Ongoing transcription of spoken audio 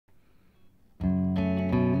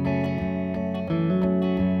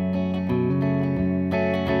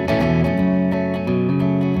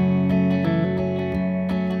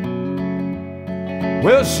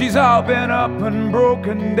Well, she's all bent up and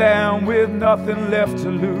broken down with nothing left to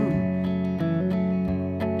lose.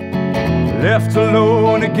 Left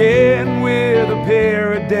alone again with a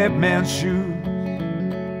pair of dead man's shoes.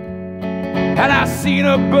 And I seen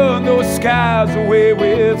her burn those skies away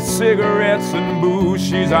with cigarettes and booze.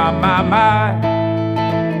 She's on my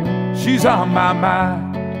mind, she's on my mind.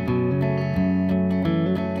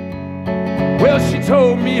 Well, she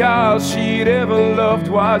told me all she'd ever loved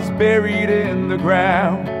was buried in the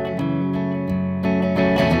ground,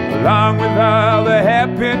 along with all the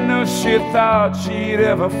happiness she thought she'd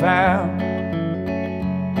ever found.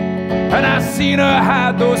 And I seen her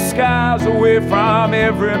hide those scars away from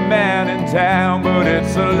every man in town. But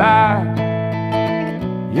it's a lie,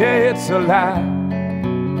 yeah, it's a lie.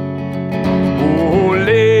 Oh,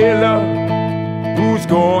 Layla, who's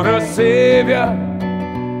gonna save you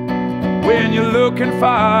when you're looking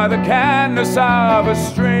for the kindness of a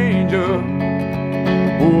stranger?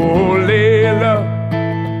 Oh, Layla,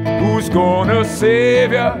 who's gonna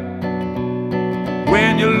save you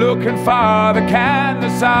when you're looking for the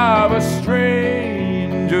kindness of a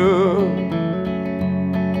stranger?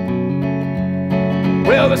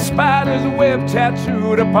 Well, the spider's web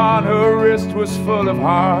tattooed upon her wrist was full of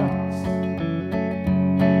hearts.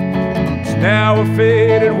 It's now a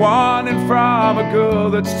faded warning from a girl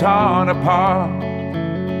that's torn apart.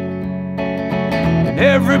 And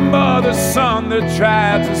every mother's son that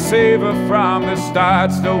tried to save her from the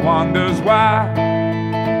start still wonders why,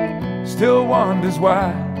 still wonders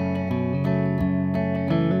why.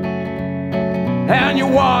 And your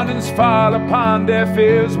warnings fall upon deaf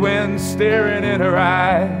ears when staring in her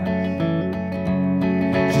eyes.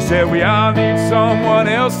 She said we all need someone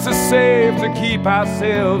else to save to keep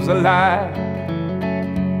ourselves alive.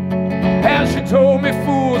 And she told me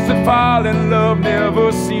fools that fall in love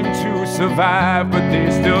never seem to survive. But they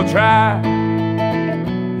still try,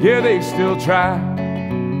 yeah, they still try.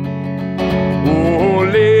 Oh,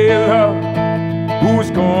 Layla,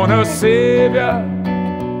 who's gonna save you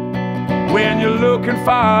when you're looking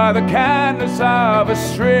for the kindness of a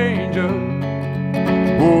stranger?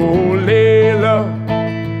 Oh, Layla,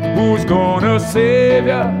 who's gonna save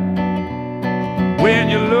you when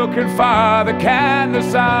you're looking for the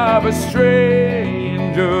kindness of a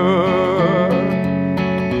stranger?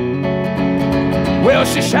 Well,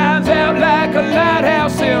 she shines out like a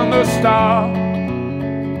lighthouse in the storm.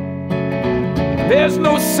 There's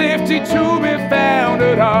no safety to be found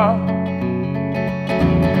at all.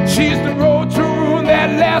 She's the road to ruin,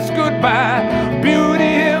 that last goodbye, beauty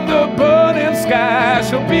in the burning sky.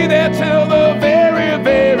 She'll be there till the very,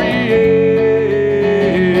 very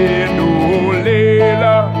end. Oh,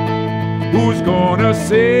 Layla, who's gonna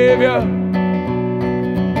save you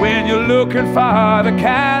when you're looking for the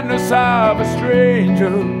kindness of a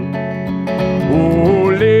stranger? Oh,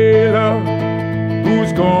 Layla,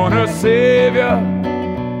 who's gonna save you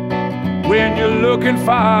when you're looking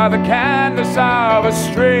for the kindness of a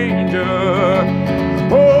stranger?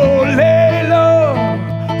 Oh,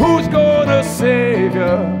 Layla, who's gonna save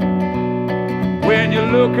you when you're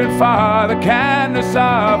looking for the kindness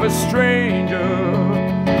of a stranger?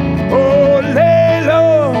 Oh,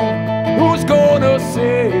 Layla, who's gonna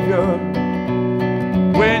save you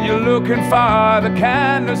when you're looking for the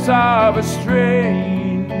kindness of a stranger?